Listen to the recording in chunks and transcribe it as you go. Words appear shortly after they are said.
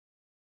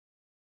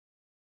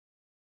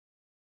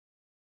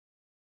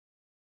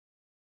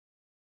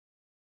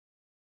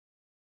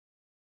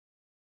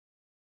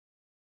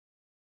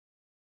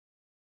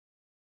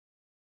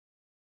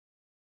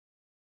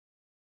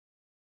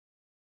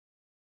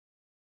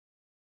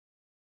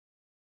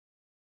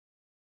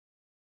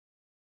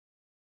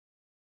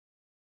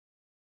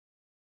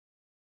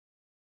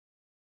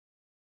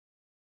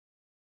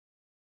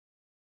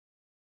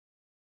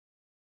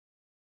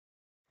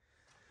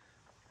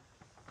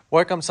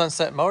Welcome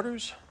Sunset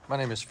Motors. My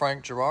name is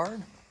Frank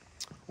Gerard.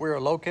 We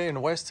are located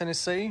in West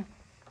Tennessee.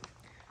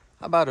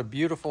 How about a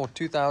beautiful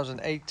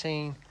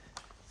 2018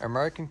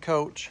 American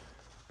coach,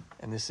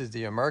 and this is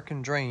the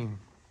American Dream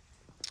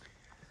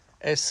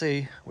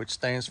SC, which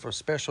stands for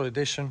Special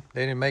Edition.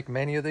 They didn't make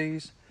many of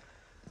these.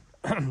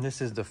 This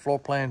is the floor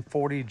plan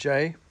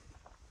 40J.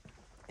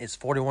 It's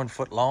 41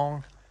 foot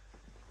long.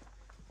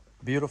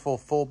 Beautiful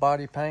full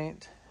body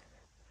paint.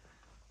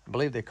 I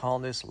believe they call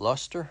this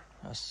luster.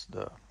 That's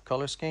the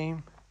color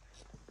scheme.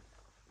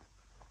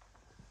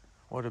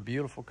 What a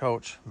beautiful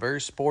coach. Very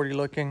sporty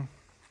looking.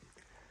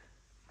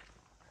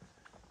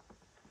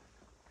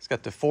 It's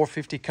got the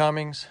 450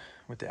 Cummins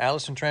with the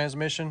Allison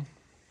transmission,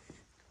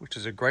 which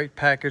is a great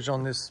package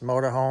on this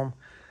motorhome.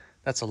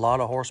 That's a lot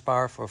of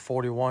horsepower for a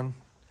 41.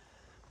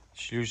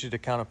 It's usually the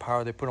kind of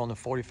power they put on the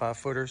 45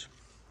 footers.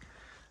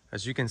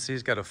 As you can see,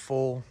 it's got a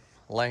full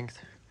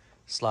length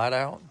slide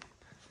out,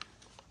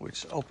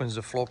 which opens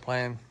the floor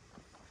plan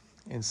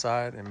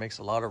inside and makes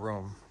a lot of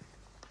room.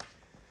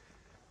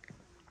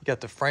 You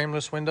got the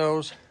frameless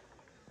windows.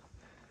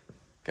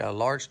 Got a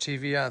large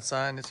TV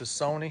outside. This is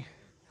Sony.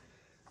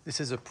 This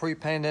is a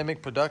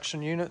pre-pandemic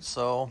production unit,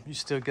 so you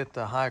still get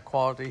the high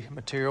quality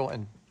material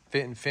and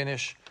fit and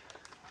finish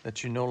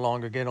that you no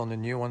longer get on the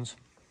new ones.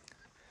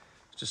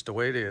 It's just the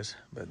way it is,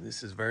 but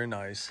this is very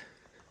nice.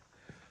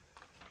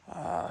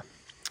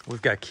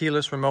 We've got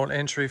keyless remote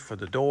entry for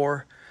the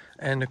door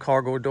and the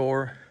cargo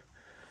door.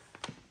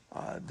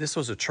 This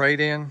was a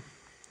trade-in.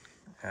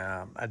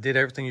 I did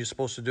everything you're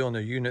supposed to do on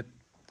the unit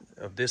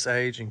of this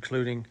age,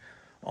 including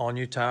all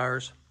new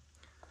tires.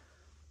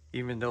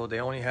 Even though the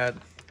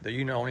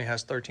unit only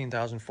has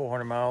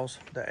 13,400 miles,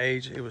 the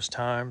age, it was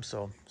time,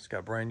 so it's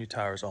got brand new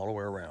tires all the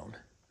way around.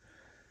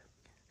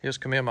 Here's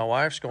Camille, my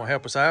wife. She's gonna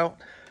help us out.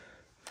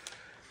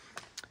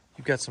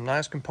 You've got some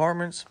nice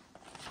compartments.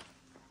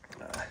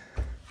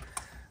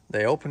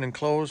 They open and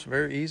close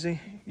very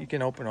easy. You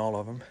can open all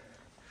of them.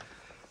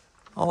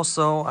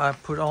 Also, I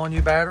put all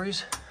new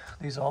batteries.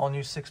 These are all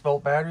new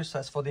 6-volt batteries.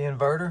 That's for the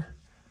inverter.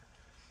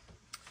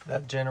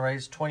 That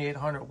generates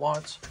 2,800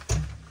 watts.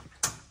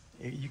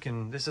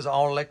 This is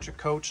all electric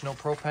coach, no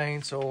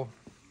propane, so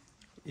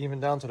even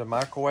down to the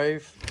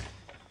microwave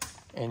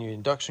and your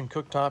induction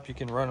cooktop, you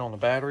can run on the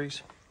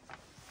batteries.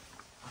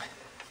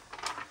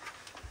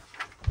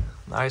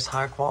 Nice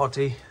high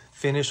quality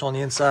finish on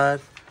the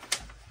inside.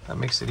 That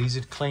makes it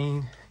easy to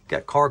clean.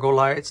 Got cargo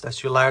lights.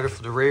 That's your ladder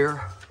for the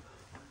rear.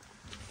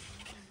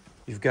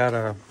 You've got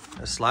a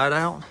slide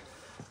out.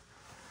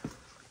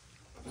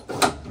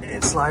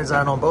 It slides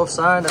out on both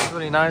sides. That's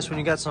really nice when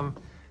you got some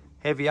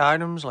heavy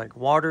items like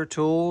water,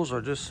 tools,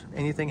 or just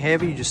anything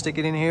heavy. You just stick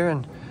it in here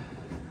and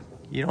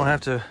you don't have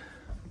to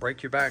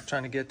break your back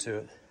trying to get to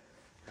it.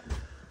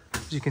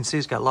 As you can see,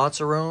 it's got lots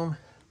of room.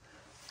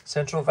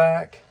 Central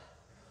vac.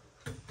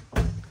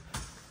 It's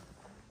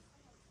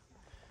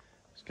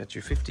got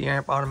your 50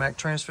 amp automatic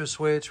transfer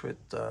switch with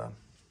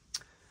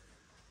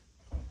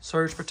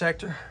surge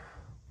protector.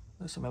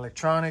 There's some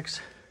electronics.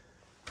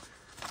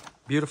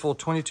 Beautiful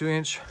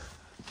 22-inch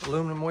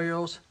aluminum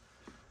wheels.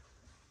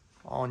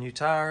 All new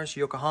tires,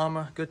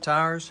 Yokohama, good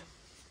tires.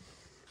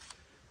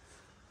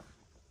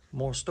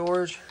 More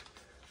storage.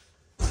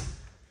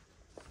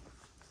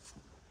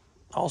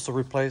 Also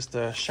replaced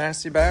the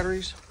chassis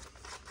batteries.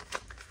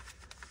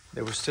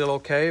 They were still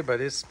okay, but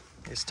it's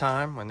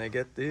time when they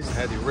get these. They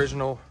had the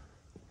original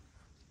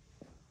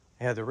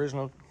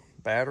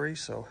battery,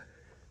 so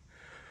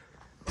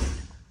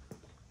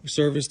we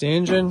serviced the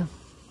engine.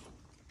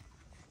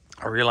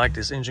 I really like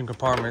this engine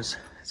compartments.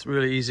 It's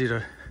really easy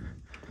to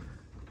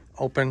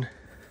open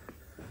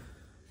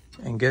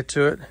and get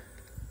to it.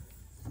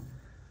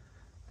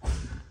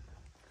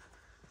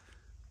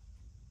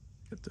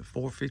 Got the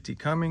 450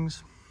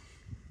 Cummins.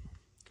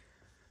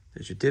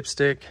 There's your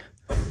dipstick.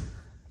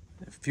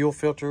 The fuel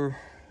filter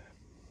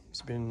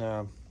has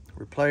been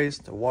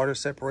replaced. The water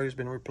separator has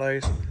been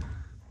replaced.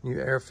 New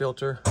air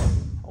filter,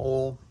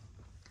 oil.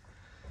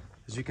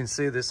 As you can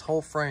see, this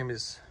whole frame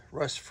is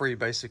rust-free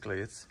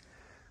basically. This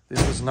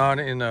was not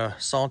in a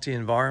salty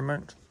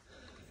environment,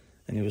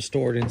 and it was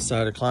stored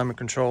inside a climate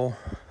control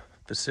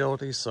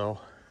facility, so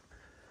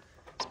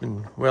it's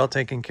been well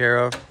taken care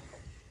of.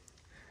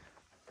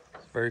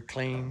 It's very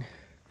clean.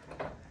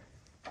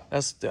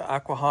 That's the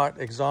Aqua Hot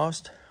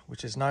exhaust,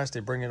 which is nice.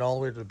 They bring it all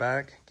the way to the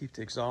back, keep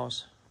the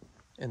exhaust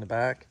in the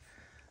back.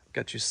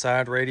 Got your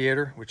side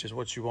radiator, which is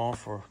what you want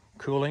for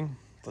cooling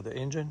for the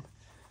engine.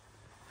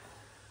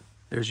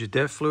 There's your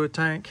depth fluid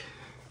tank.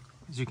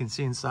 As you can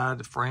see inside,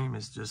 the frame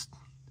is just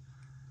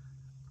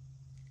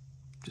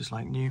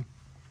like new.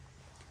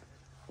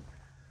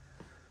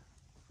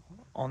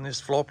 On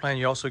this floor plan,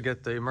 you also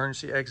get the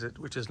emergency exit,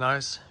 which is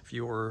nice. If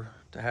you were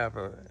to have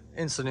an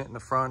incident in the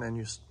front and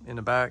you're in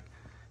the back,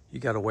 you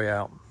got a way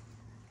out.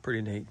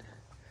 Pretty neat.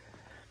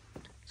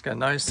 It's got a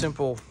nice,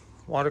 simple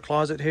water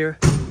closet here.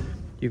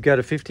 You've got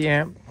a 50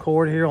 amp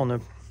cord here on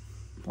the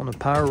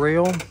power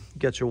rail. You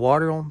got your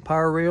water on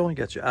power rail. You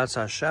got your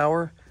outside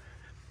shower,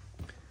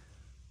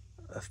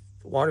 a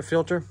water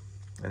filter,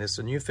 and it's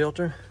a new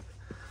filter.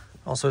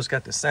 Also, it's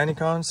got the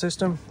Sanicon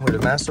system with a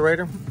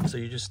macerator. So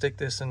you just stick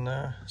this in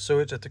the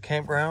sewage at the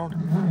campground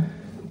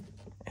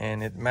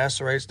and it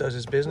macerates, does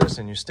its business,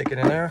 and you stick it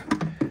in there.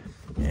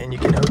 And you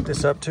can hook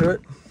this up to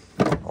it.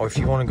 Or if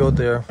you want to go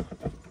the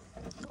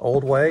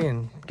old way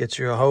and get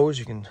you a hose,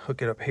 you can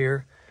hook it up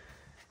here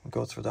and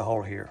go through the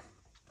hole here.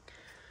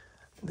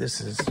 This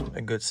is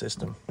a good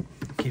system.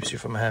 It keeps you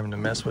from having to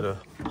mess with a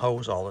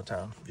hose all the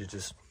time. You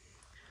just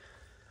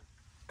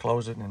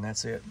close it and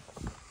that's it.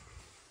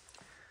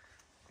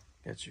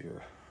 Get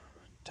your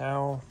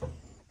towel.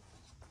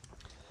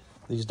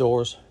 These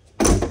doors,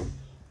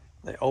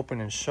 they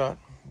open and shut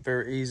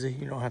very easy.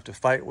 You don't have to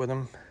fight with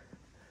them.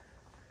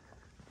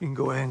 You can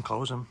go ahead and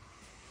close them.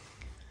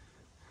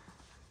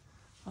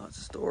 Lots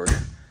of storage.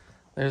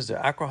 There's the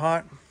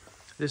AquaHot.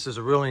 This is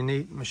a really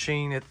neat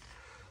machine.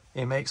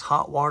 It makes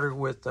hot water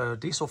with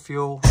diesel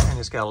fuel, and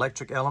it's got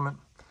electric element.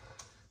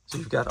 So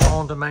you've got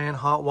on-demand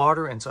hot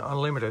water, and it's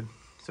unlimited.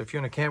 So if you're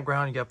in a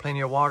campground, you got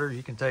plenty of water,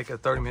 you can take a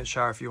 30-minute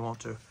shower if you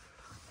want to.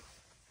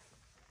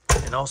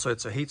 And also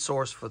it's a heat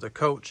source for the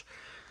coach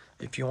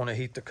if you want to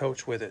heat the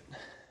coach with it.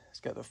 It's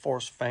got a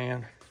forced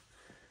fan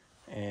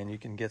and you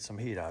can get some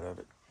heat out of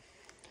it.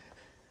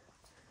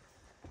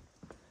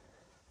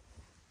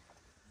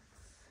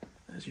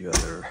 There's your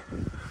other,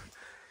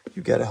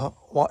 you got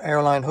a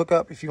airline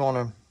hookup if you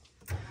want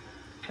to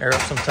air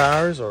up some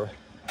tires, or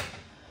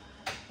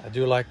I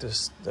do like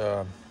this,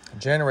 the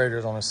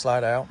generators on the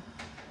slide out.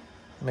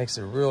 It makes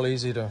it real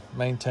easy to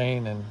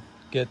maintain and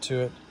get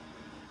to it.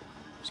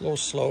 It's a little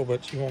slow,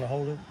 but you want to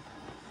hold it.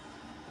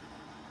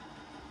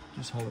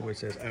 Just hold it where it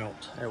says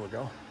out. There we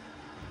go.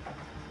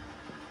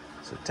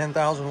 It's a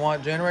 10,000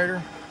 watt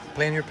generator.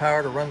 Plenty of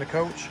power to run the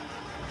coach.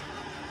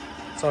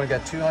 It's only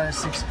got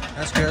 260,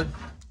 that's good.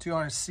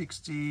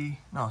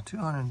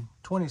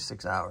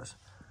 226 hours.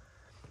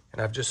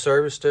 And I've just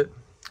serviced it.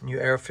 New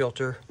air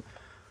filter,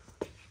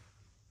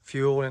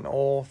 fuel and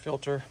oil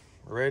filter,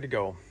 ready to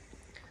go.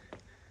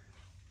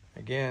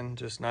 Again,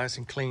 just nice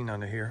and clean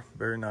under here.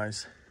 Very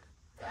nice.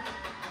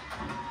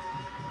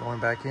 Going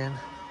back in.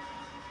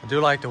 I do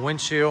like the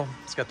windshield.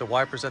 It's got the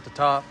wipers at the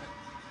top.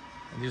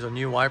 And these are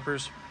new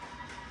wipers.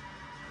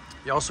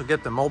 You also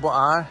get the mobile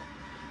eye,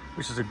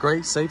 which is a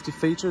great safety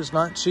feature. It's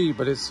not cheap,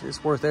 but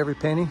it's worth every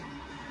penny.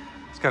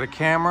 It's got a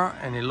camera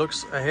and it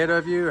looks ahead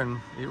of you and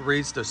it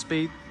reads the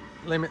speed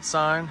limit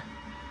sign,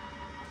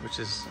 which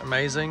is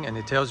amazing. And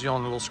it tells you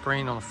on the little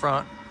screen on the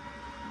front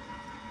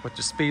what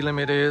the speed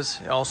limit is.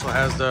 It also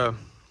has the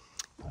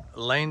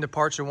lane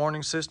departure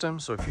warning system.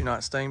 So if you're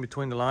not staying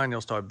between the line,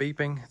 it'll start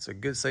beeping. It's a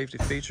good safety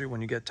feature.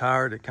 When you get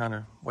tired, it kind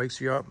of wakes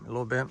you up a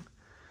little bit.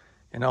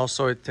 And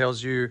also it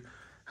tells you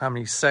how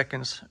many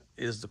seconds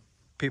is the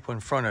people in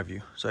front of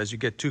you. So as you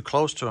get too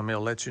close to them,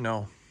 it'll let you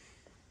know.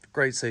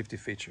 Great safety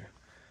feature.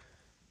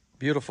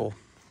 Beautiful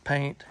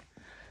paint.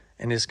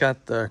 And it's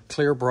got the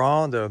clear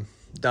bra, the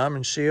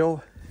diamond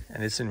shield,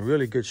 and it's in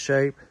really good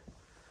shape.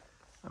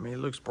 I mean, it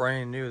looks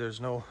brand new. There's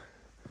no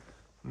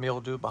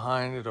mildew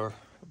behind it or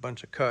a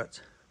bunch of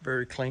cuts.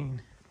 Very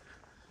clean.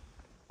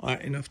 All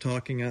right, enough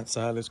talking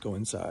outside. Let's go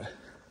inside.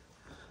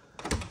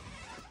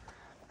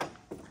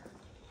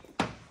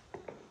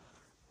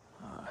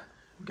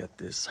 Got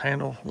this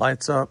handle,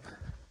 lights up.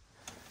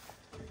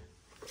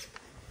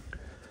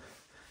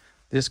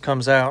 This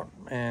comes out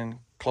and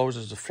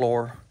closes the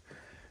floor.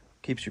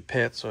 Keeps your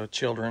pets or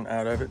children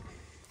out of it.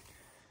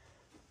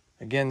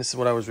 Again, this is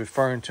what I was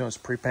referring to as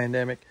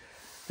pre-pandemic.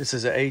 This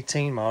is an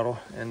 18 model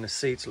and the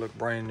seats look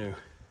brand new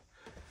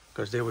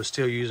because they were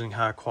still using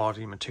high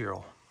quality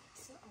material.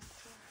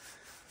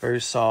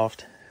 Very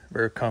soft,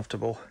 very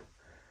comfortable.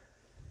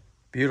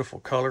 Beautiful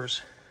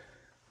colors.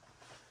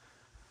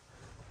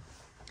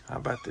 How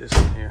about this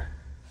in here?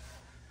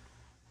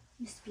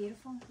 It's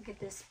beautiful. Look at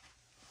this.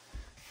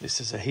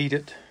 This is a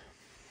heated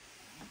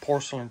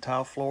porcelain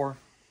tile floor.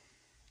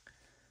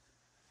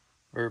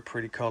 Very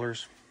pretty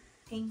colors.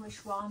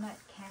 English walnut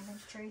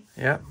cabinetry.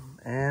 Yep,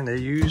 and they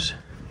use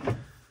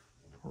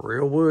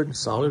real wood,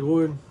 solid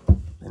wood,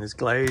 and it's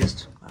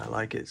glazed. I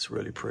like it. It's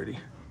really pretty.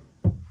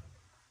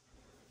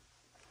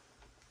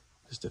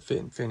 Just the fit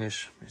and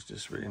finish is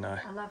just really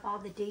nice. I love all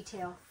the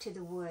detail to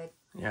the wood.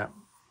 Yeah.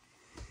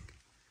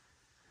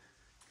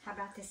 How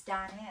about this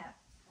dinette?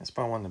 That's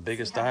probably one of the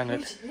biggest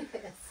dinettes.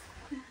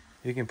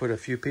 You can put a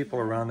few people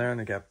around there and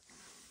they got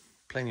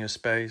plenty of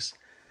space.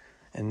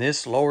 And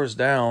this lowers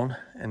down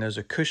and there's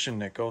a cushion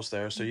that goes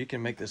there. So you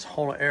can make this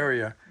whole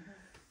area.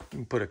 You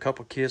can put a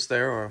couple kids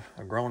there or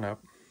a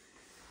grown-up.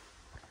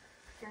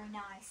 Very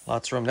nice.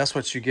 Lots of room. That's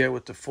what you get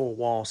with the full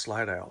wall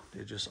slide out.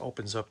 It just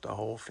opens up the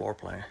whole floor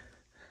plan.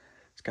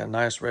 It's got a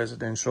nice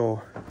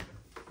residential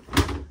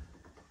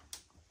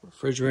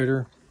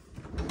refrigerator.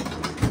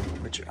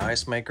 Your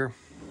ice maker.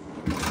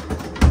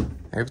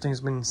 Everything's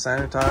been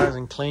sanitized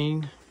and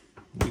cleaned.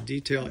 We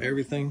detail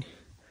everything.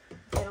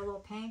 Got a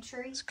little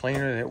pantry. It's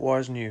cleaner than it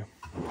was new.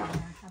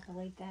 I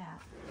believe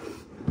that.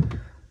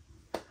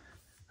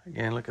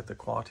 Again, look at the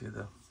quality of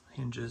the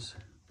hinges,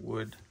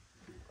 wood.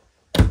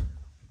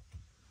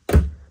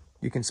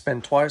 You can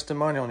spend twice the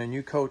money on a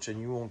new coach and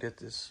you won't get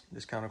this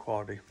kind of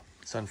quality.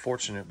 It's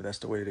unfortunate, but that's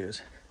the way it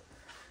is.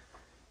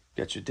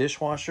 Got your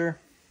dishwasher.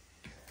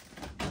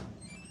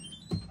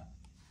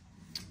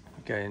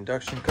 Okay,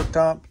 induction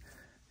cooktop.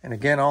 And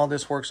again, all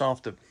this works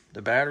off the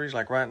batteries.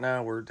 Like right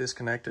now, we're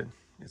disconnected.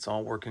 It's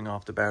all working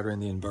off the battery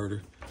and the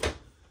inverter.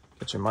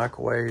 Got your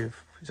microwave.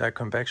 Is that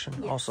convection?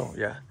 Yes. Also?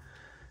 Yeah.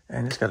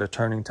 And it's got a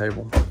turning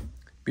table.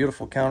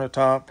 Beautiful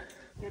countertop.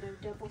 Got a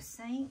double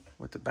sink.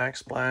 With the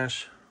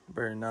backsplash.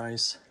 Very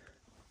nice.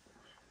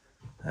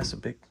 That's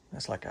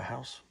like a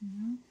house.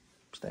 Mm-hmm.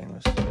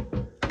 Stainless.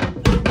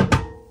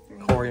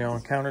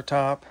 Corian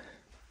countertop.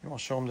 You want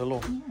to show them the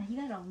little... Yeah,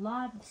 you got a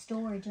lot of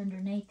storage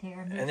underneath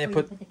there. And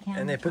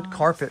they put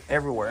carpet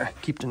everywhere.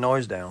 Keep the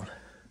noise down.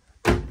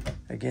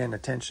 Again,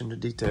 attention to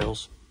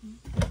details.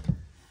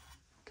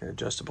 Okay,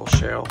 adjustable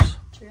shelves.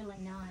 It's really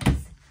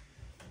nice.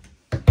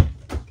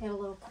 Got a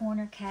little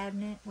corner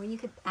cabinet where you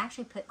could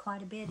actually put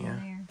quite a bit in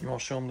there. You want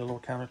to show them the little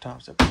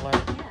countertops that pull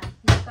out? Yeah,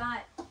 you've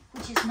got,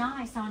 which is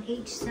nice, on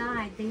each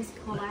side. These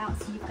pull out,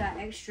 so you've got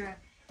extra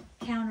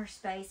counter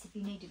space if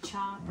you need to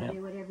chop or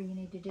do whatever you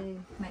need to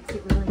do. Makes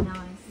it really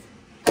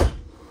nice.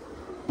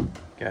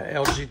 Got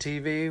LG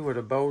TV with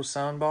a Bose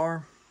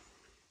soundbar.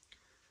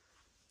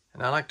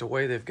 And I like the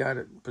way they've got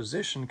it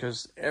positioned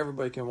because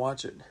everybody can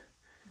watch it.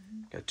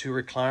 Got 2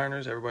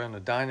 recliners. Everybody on the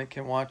diner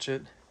can watch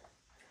it.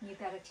 You've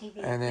got a TV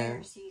and then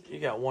there, so you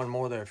got one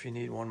more there if you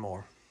need one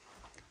more.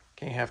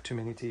 Can't have too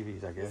many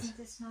TVs, I guess. Isn't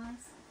this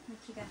nice? Look,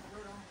 you got a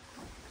little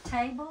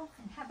table.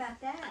 And how about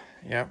that?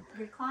 Yep.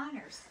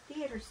 Recliners,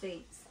 theater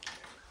seats.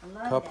 I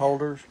love cup that.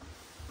 holders.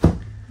 Yeah,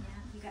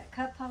 you got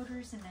cup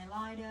holders and they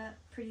light up.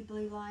 Pretty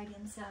blue light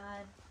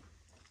inside.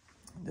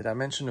 Did I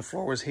mention the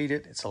floor was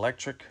heated? It's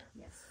electric.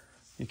 Yes.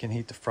 You can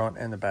heat the front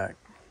and the back.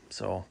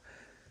 So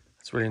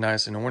it's really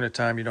nice. In the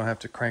wintertime, you don't have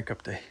to crank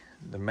up the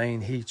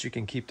main heat. You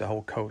can keep the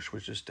whole coach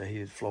with just a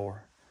heated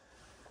floor.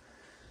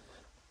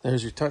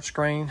 There's your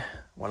touchscreen.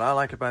 What I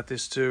like about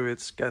this too,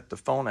 it's got the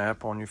phone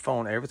app on your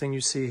phone. Everything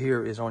you see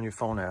here is on your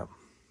phone app.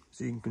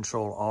 So you can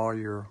control all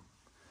your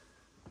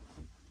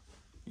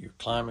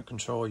climate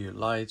control, your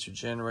lights, your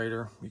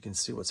generator. You can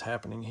see what's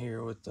happening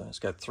here with it's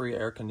got 3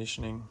 air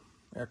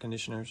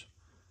conditioners.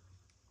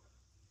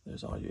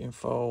 There's all your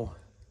info.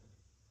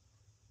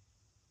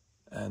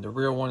 And the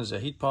rear one is a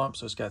heat pump,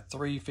 so it's got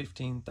 3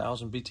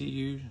 15,000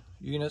 BTU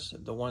units.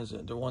 The one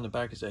in the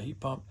back is a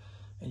heat pump,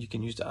 and you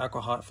can use the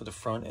aqua hot for the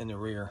front and the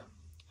rear.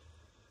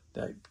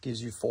 That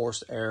gives you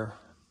forced air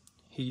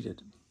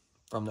heated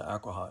from the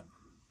aqua hot.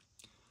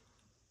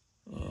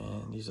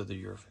 And these are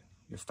your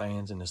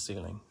fans in the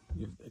ceiling,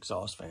 your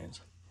exhaust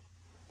fans.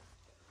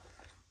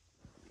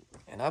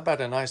 And how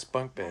about a nice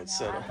bunk bed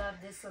setup? I love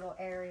this little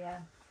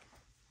area.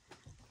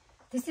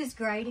 This is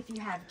great if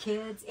you have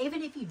kids.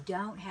 Even if you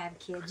don't have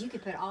kids, you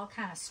could put all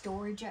kind of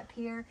storage up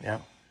here.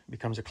 Yeah,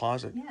 becomes a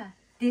closet. Yeah.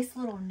 This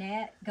little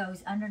net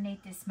goes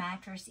underneath this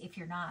mattress if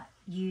you're not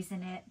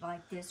using it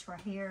like this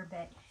right here.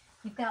 But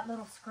you've got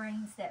little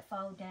screens that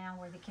fold down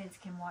where the kids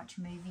can watch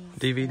movies.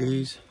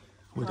 DVDs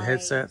with the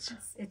headsets.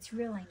 It's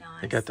really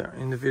nice. They got their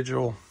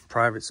individual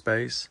private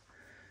space.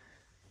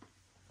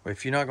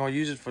 If you're not going to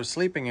use it for a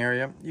sleeping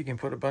area, you can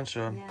put a bunch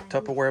of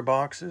Tupperware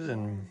boxes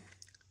and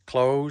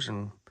clothes,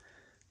 and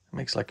it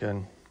makes like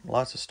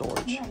lots of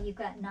storage. Yeah, you've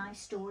got nice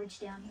storage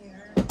down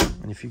here.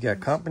 And if you got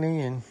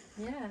company, and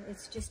yeah,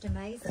 it's just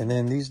amazing. And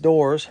then these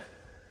doors,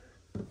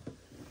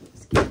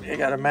 they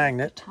got a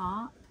magnet.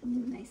 Top,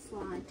 and they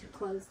slide to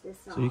close this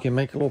off. So you can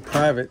make a little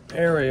private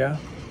area.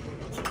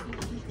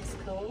 It's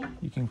cool.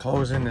 You can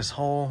close in this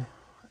whole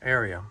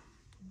area.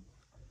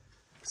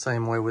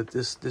 Same way with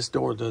this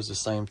door does the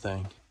same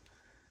thing.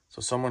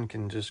 So someone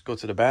can just go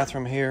to the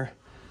bathroom here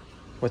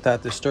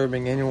without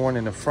disturbing anyone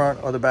in the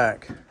front or the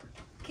back.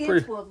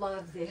 Kids will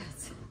love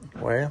this.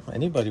 Well,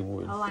 anybody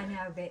would. Oh, I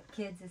know, but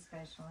kids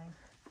especially.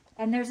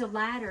 And there's a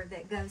ladder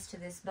that goes to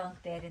this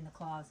bunk bed in the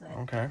closet.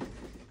 Okay.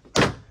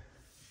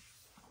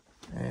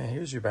 And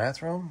here's your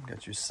bathroom.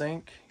 Got your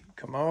sink,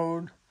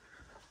 commode,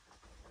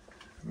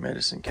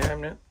 medicine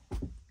cabinet.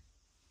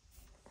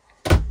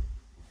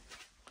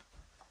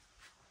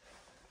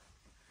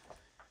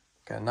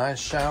 Got a nice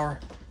shower.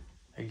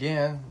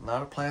 Again,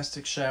 not a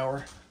plastic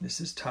shower.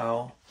 This is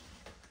tile.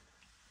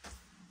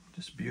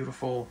 Just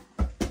beautiful.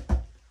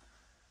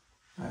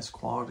 Nice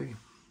quality.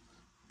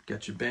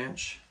 Got your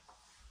bench.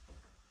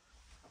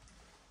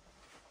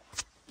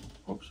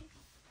 Oops.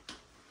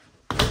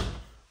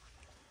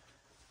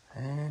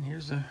 And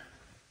here's the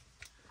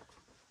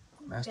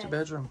master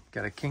bedroom.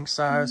 Got a king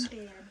size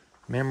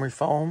memory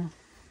foam.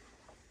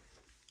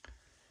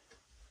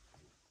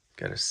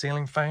 Got a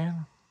ceiling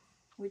fan.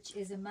 Which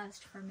is a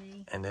must for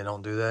me. And they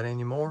don't do that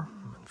anymore,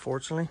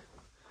 unfortunately.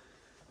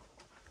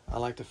 I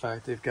like the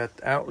fact they've got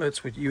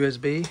outlets with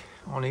USB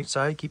on each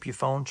side. Keep your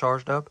phone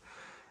charged up.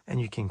 And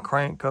you can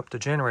crank up the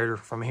generator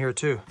from here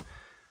too.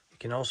 You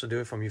can also do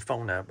it from your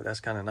phone app, but that's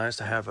kind of nice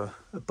to have a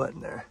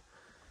button there.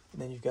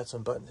 And then you've got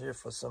some buttons here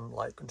for some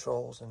light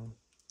controls and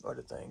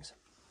other things.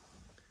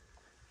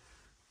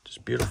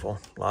 Just beautiful.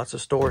 Lots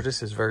of storage.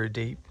 This is very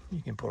deep.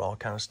 You can put all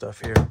kind of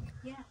stuff here.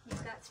 Yeah,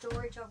 you've got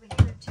storage over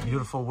here too.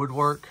 Beautiful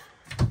woodwork.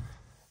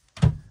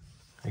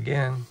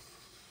 Again,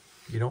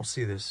 you don't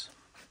see this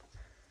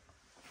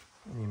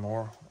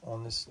anymore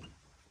on this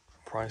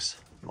price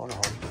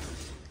motorhome.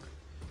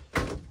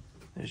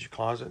 There's your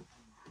closet.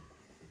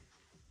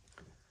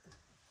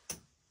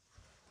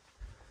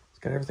 It's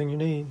got everything you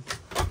need.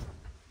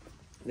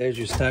 There's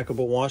your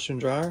stackable washer and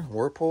dryer,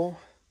 Whirlpool,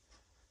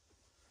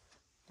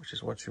 which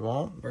is what you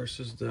want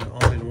versus the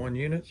all-in-one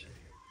unit.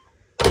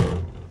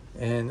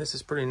 And this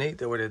is pretty neat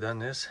the way they've done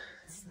this.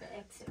 This is the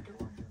exit door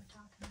we were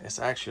talking about. It's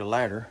actually a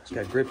ladder. It's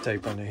got grip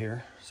tape under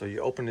here. So you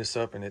open this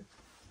up and it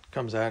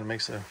comes out and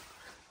makes a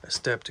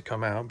step to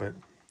come out. But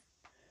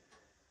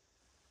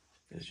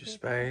there's your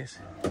space.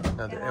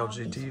 Another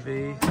LG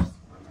TV.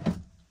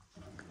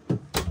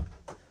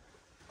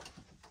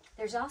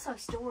 There's also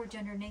storage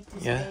underneath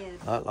this Yeah,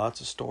 bed. lots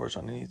of storage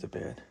underneath the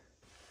bed.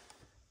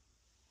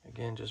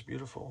 Again, just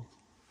beautiful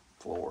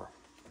floor.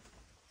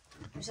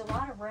 There's a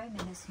lot of room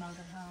in this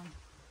motorhome.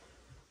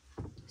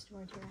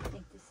 Storage here. I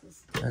think this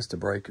is. That's the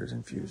breakers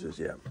and fuses,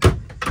 yeah.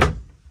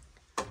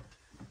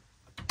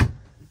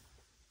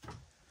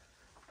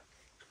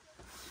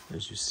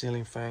 There's your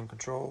ceiling fan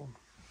control.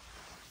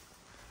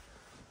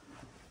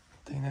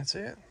 I think that's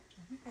it.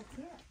 I think that's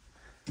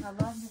it. I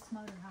love this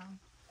motorhome.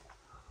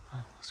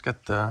 It's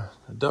got the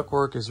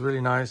ductwork is really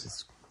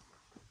nice.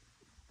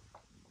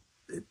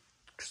 It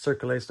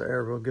circulates the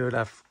air real good.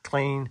 I've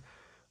cleaned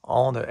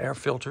all the air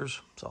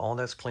filters, so all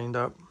that's cleaned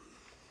up.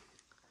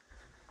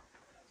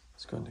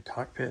 Let's go in the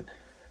cockpit.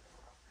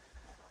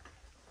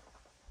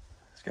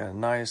 It's got a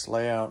nice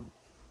layout,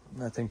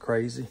 nothing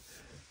crazy.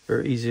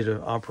 Very easy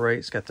to operate.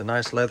 It's got the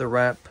nice leather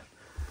wrap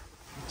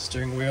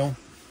steering wheel.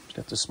 It's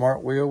got the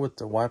smart wheel with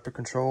the wiper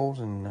controls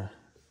and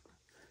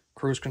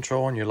cruise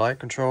control and your light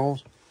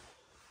controls.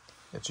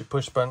 Got your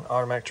push button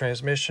automatic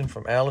transmission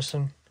from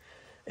Allison.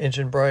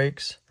 Engine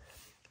brakes.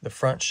 The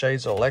front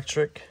shades are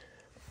electric.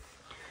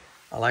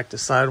 I like the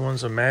side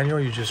ones are manual.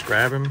 You just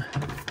grab them,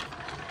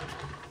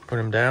 put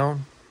them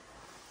down.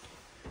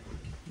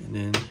 And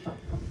then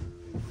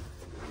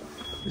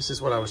this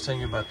is what I was telling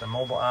you about the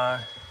mobile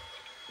eye.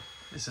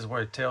 This is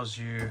where it tells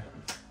you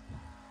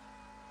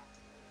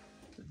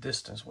the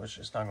distance, which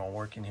is not gonna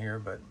work in here,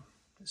 but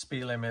the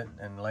speed limit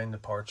and lane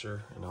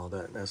departure and all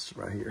that, that's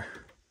right here.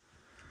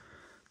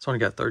 It's only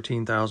got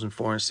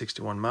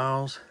 13,461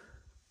 miles.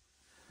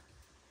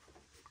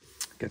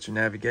 Got your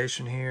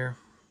navigation here.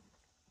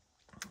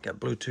 Got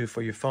Bluetooth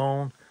for your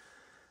phone.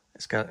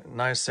 It's got a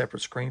nice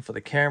separate screen for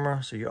the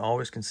camera, so you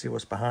always can see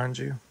what's behind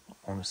you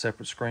on a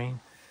separate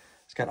screen.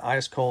 It's got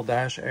ice cold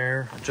dash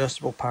air,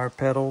 adjustable power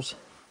pedals.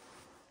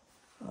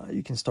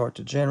 You can start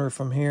the generator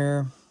from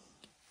here.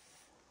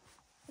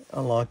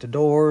 Unlock the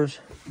doors.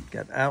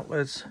 Got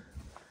outlets.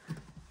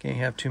 Can't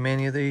have too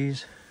many of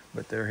these,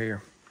 but they're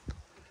here.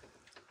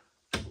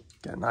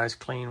 Got a nice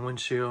clean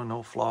windshield,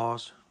 no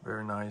flaws,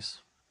 very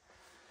nice.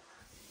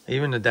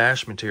 Even the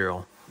dash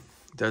material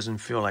doesn't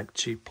feel like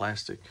cheap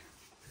plastic.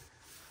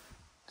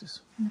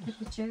 Just look at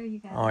the chair you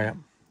got. oh yeah,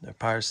 the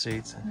power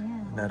seats, Yeah,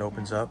 and that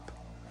opens up.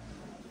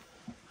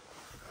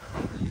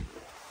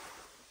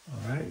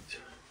 All right,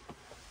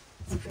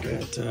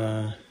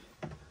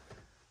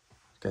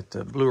 got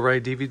the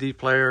Blu-ray DVD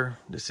player.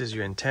 This is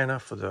your antenna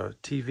for the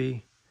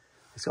TV.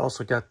 It's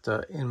also got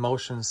the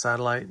in-motion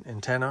satellite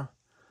antenna.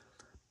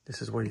 This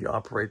is where you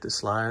operate the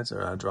slides,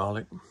 or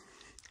hydraulic.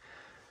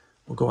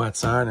 We'll go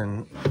outside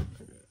and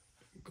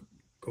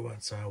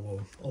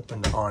we'll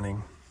open the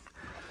awning.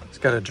 It's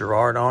got a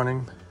Girard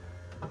awning.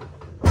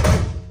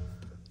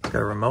 It's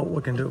got a remote.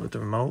 We can do it with the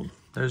remote.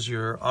 There's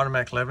your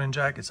automatic leveling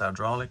jack. It's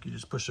hydraulic. You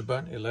just push a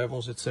button, it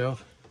levels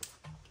itself.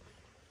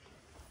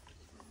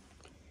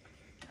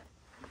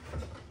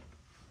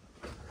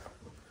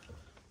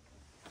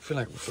 I feel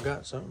like we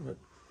forgot something, but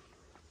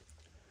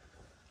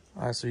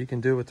all right, so you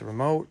can do it with the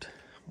remote.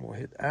 We'll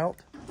hit out,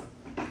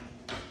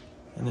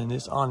 and then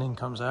this awning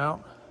comes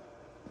out.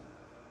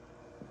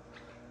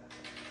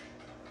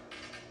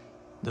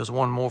 There's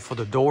one more for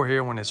the door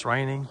here when it's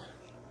raining.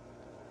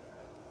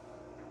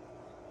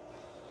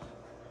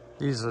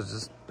 These are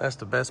just, that's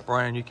the best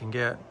brand you can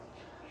get.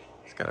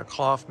 It's got a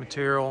cloth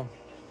material,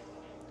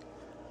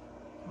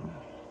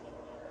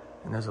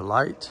 and there's a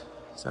light.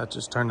 So I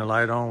just turn the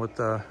light on with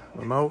the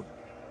remote.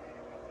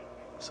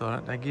 So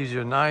that gives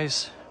you a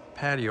nice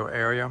patio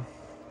area.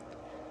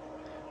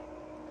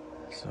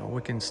 So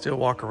we can still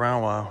walk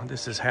around while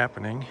this is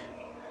happening.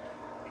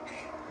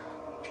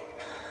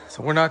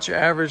 So we're not your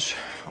average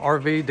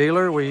RV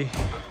dealer. We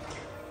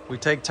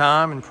take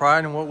time and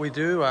pride in what we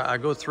do. I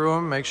go through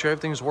them, make sure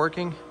everything's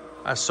working.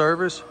 I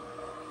service,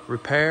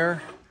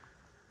 repair,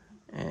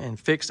 and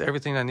fix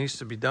everything that needs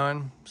to be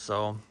done.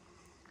 So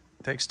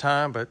it takes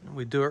time, but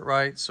we do it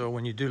right. So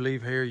when you do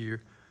leave here, you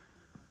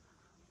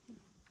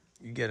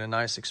get a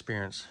nice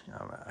experience.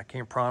 I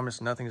can't promise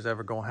nothing's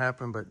ever gonna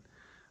happen, but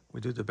we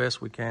do the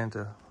best we can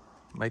to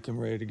make him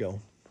ready to go.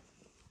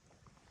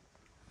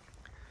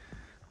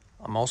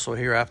 I'm also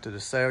here after the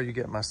sale. You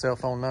get my cell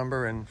phone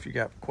number, and if you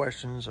got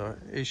questions or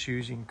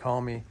issues, you can call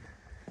me,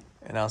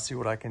 and I'll see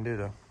what I can do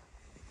to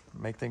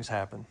make things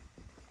happen.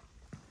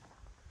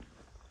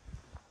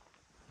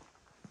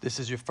 This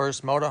is your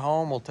first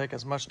motorhome. We'll take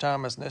as much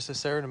time as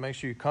necessary to make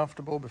sure you're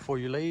comfortable before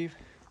you leave.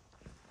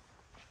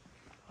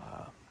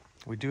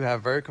 We do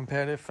have very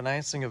competitive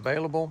financing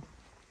available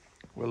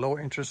with low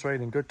interest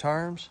rate and good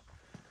terms.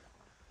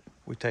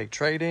 We take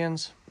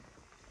trade-ins.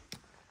 You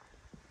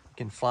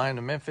can fly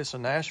into Memphis or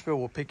Nashville.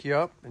 We'll pick you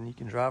up and you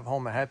can drive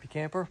home a happy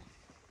camper.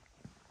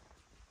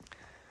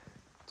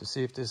 To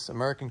see if this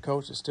American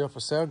Coach is still for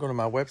sale, go to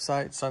my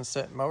website,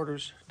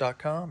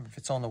 sunsetmotors.com. If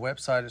it's on the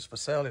website, it's for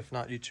sale. If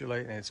not, you're too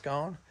late and it's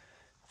gone.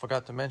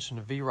 Forgot to mention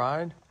the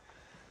V-Ride.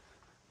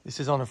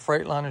 This is on a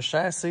Freightliner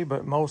chassis,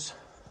 but most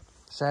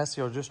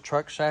chassis are just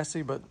truck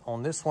chassis. But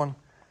on this one,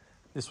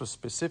 this was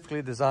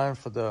specifically designed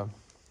for the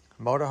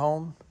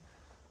motorhome.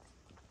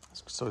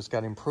 So it's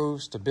got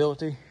improved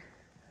stability.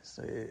 It's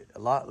a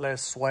lot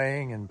less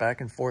swaying and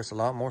back and forth. It's a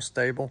lot more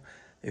stable.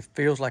 It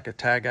feels like a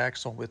tag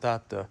axle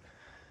without the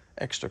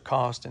extra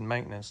cost and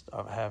maintenance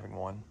of having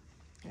one.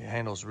 It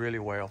handles really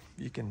well.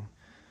 You can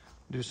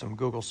do some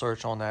Google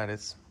search on that.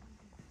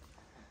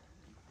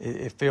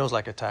 It feels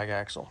like a tag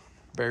axle.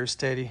 Very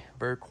steady,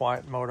 very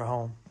quiet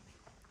motorhome.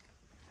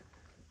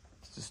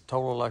 It's just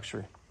total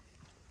luxury.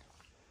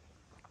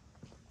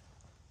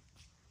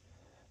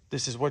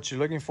 This is what you're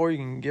looking for. You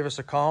can give us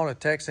a call or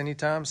text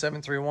anytime,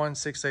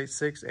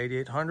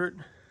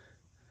 731-686-8800.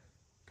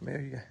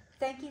 Camille, you got...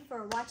 Thank you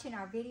for watching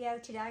our video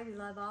today. We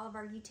love all of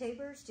our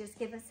YouTubers. Just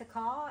give us a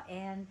call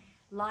and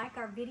like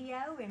our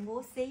video, and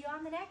we'll see you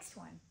on the next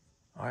one.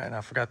 All right, and I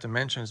forgot to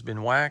mention it's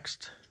been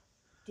waxed.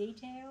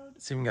 Detailed.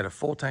 It's even got a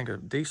full tank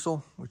of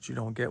diesel, which you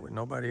don't get with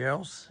nobody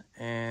else.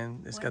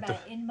 And it's got the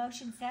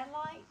in-motion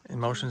satellite.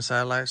 In-motion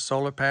satellite,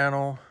 solar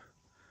panel.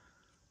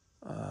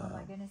 Oh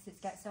my goodness,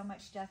 it's got so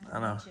much stuff to I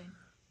know. mention.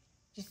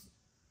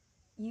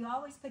 You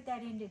always put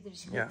that into the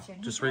description. Yeah,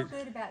 just He's real read.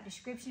 good about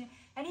description.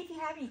 And if you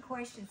have any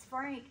questions,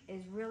 Frank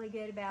is really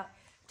good about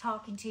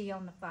talking to you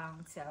on the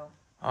phone. So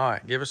All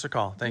right, give us a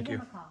call. Thank give you.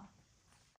 him a call.